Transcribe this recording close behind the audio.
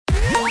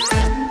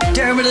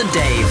Dermot and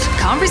Dave.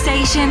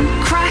 Conversation,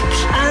 crack,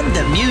 And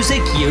the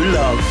music you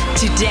love.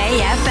 Today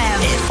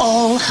FM. It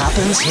all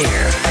happens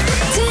here.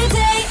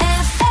 Today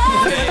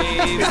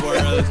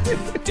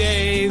FM.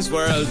 Dave's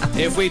World.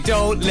 If we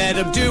don't let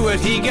him do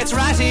it, he gets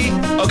ratty.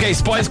 Okay,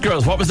 Spice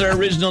Girls. What was their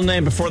original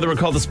name before they were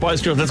called the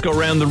Spice Girls? Let's go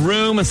around the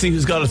room and see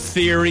who's got a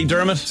theory.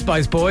 Dermot?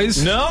 Spice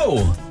Boys.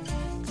 No.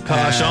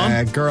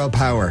 Sean? Girl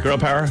Power. Girl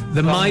Power?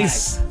 The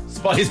Mice.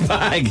 Spice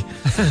Bag.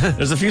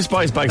 There's a few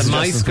Spice Bags. The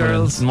Mice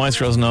Girls. The Mice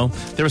Girls, no.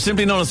 They were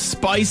simply known as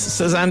Spice,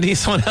 says Andy.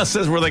 Someone else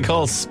says, were they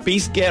called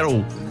Space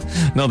Ghetto?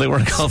 No, they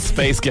weren't called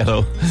Space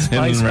Ghetto.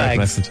 Spice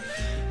Bags.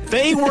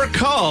 They were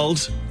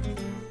called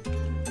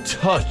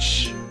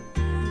Touch.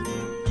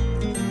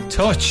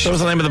 Touch. That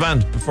was the name of the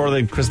band before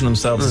they christened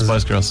themselves the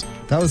Spice Girls.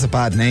 That was a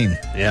bad name.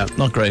 Yeah,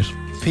 not great.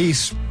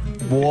 Pete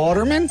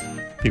Waterman?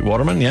 Pete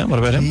Waterman, yeah, what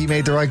about him? He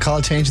made the right call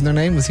changing their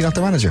name. Was he not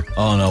their manager?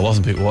 Oh no, it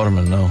wasn't Pete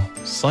Waterman, no.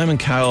 Simon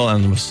Cowell,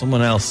 and there was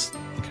someone else.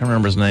 I can't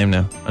remember his name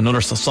now.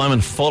 Another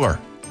Simon Fuller.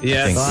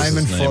 Yes. I think was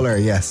Simon his name. Fuller,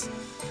 yes.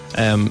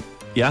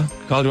 Yeah,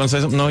 Carl, do you want to say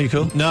something? No, you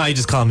cool? No, you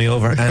just called me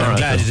over. And I'm right,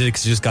 glad cool. you did it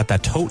because you just got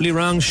that totally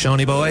wrong,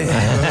 Shawnee boy. You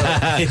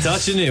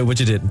thought you knew, but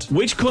you didn't.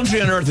 Which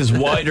country on earth is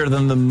wider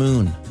than the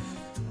moon?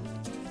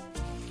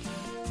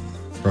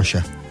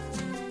 Russia.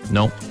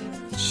 No.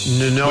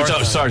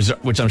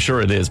 North. Which I'm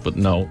sure it is, but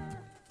no.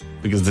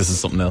 Because this is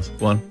something else.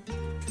 Go on.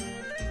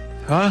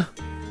 Huh?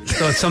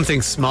 So it's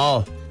something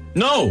small.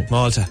 No!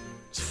 Malta.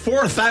 It's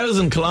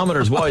 4,000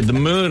 kilometres wide. The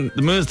moon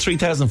is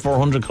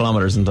 3,400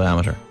 kilometres in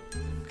diameter.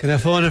 Can I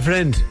phone a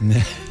friend?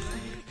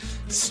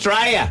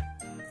 Straya!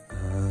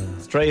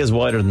 Straya is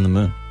wider than the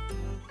moon.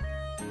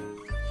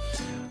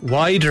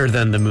 Wider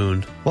than the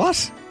moon.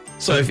 What?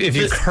 So if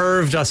you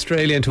curved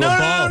Australia into a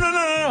ball.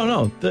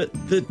 No.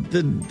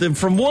 The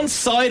from one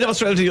side of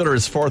Australia to the other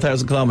is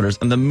 4,000 kilometres,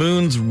 and the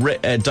moon's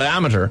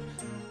diameter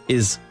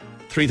is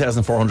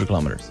 3,400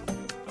 kilometres.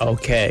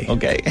 Okay.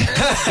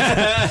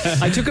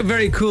 I took a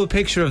very cool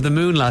picture of the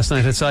moon last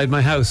night outside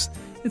my house.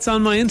 It's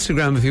on my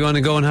Instagram if you want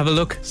to go and have a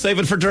look. Save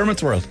it for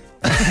Dermot's World.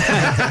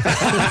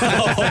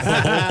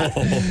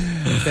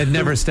 They'd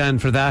never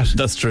stand for that.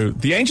 That's true.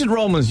 The ancient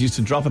Romans used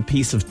to drop a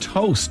piece of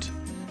toast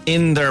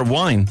in their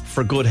wine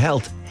for good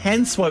health.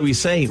 Hence why we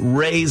say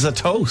raise a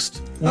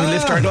toast when we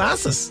lift our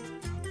glasses.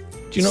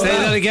 Do you know Say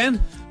that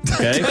again?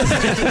 Okay.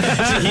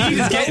 He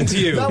is getting to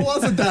you. That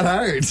wasn't that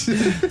hard.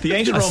 The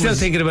ancient I'm still Romans.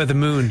 thinking about the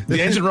moon.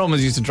 The ancient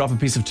Romans used to drop a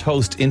piece of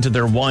toast into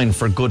their wine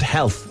for good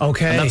health.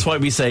 Okay. And that's why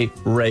we say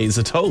raise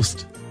a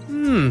toast.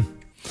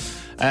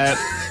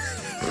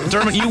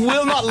 Dermot, you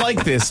will not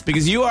like this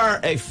because you are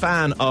a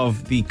fan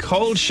of the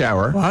cold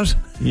shower. What?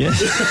 Yes.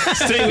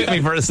 Stay with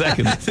me for a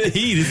second. The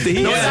heat is the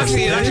heat. No, it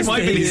actually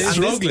might be.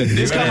 struggling.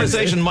 This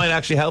conversation might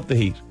actually help the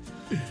heat.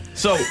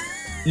 So,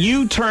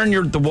 you turn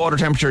the water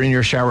temperature in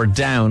your shower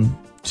down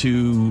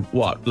to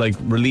what? Like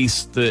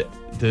release the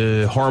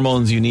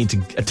hormones you need to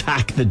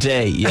attack the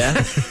day, yeah?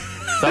 Is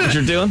that what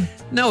you're doing?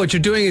 No, what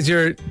you're doing is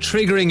you're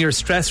triggering your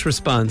stress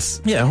response.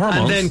 Yeah,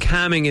 hormones. And then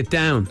calming it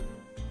down.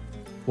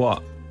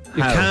 What?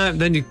 You How? calm,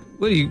 then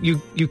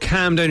you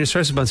calm down your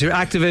stress response. You're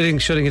activating,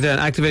 shutting it down,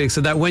 activating, so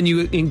that when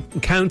you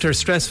encounter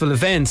stressful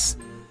events,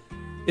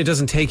 it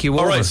doesn't take you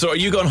over. All right, so are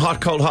you going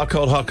hot, cold,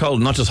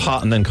 not just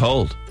hot and then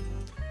cold?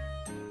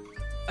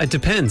 It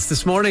depends.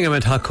 This morning I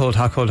went hot, cold.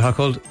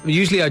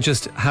 Usually I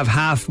just have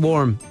half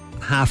warm,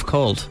 half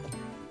cold.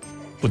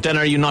 But then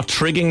are you not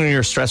triggering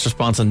your stress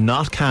response and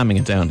not calming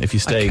it down if you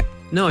stay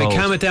No, cold? I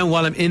calm it down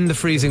while I'm in the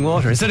freezing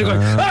water. Instead of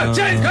going, oh,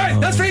 James,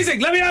 that's freezing,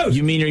 let me out.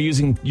 You mean you're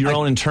using your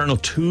own internal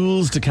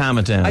tools to calm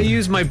it down? I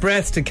use my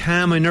breath to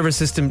calm my nervous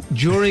system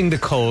during the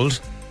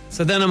cold,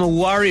 so then I'm a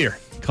warrior.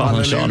 Colin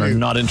and Sean are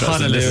not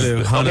interested in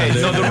this. Honolulu.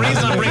 Okay, no, the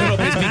reason I'm bringing it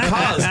up is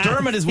because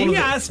Dermot is one of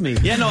the... asked me.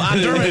 Yeah, no, and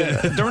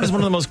Dermot is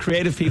one of the most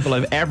creative people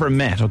I've ever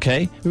met,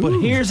 okay? But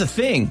here's the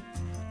thing.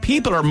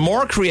 People are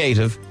more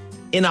creative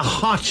in a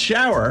hot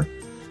shower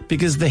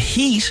because the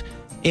heat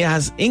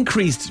causes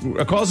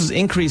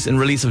increase in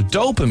release of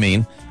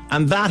dopamine,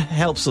 and that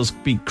helps us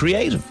be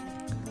creative.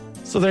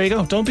 So there you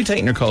go. Don't be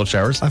taking your cold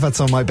showers. I've had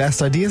some of my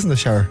best ideas in the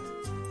shower.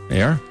 There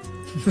you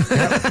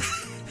are.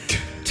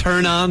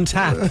 Turn on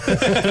tap.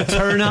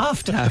 Turn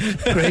off tap.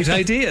 Great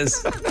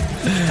ideas.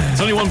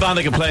 There's only one band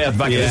that can play at the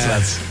back of this,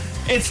 lads.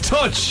 It's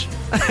Touch.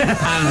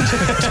 And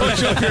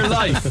Touch Up Your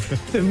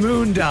Life. The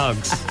Moon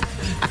Dogs.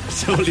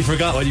 Totally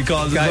forgot what you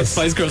called them. What Guys.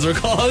 Spice Girls were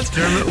called.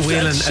 Dermot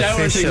Whelan shower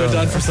thing official. we've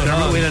done for so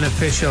Dermot long. Whelan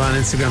official on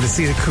Instagram to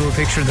see the cool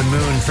picture of the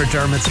moon for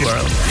Dermot's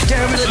World.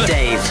 Dermot and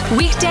Dave.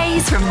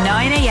 Weekdays from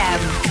 9 a.m.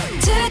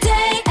 Today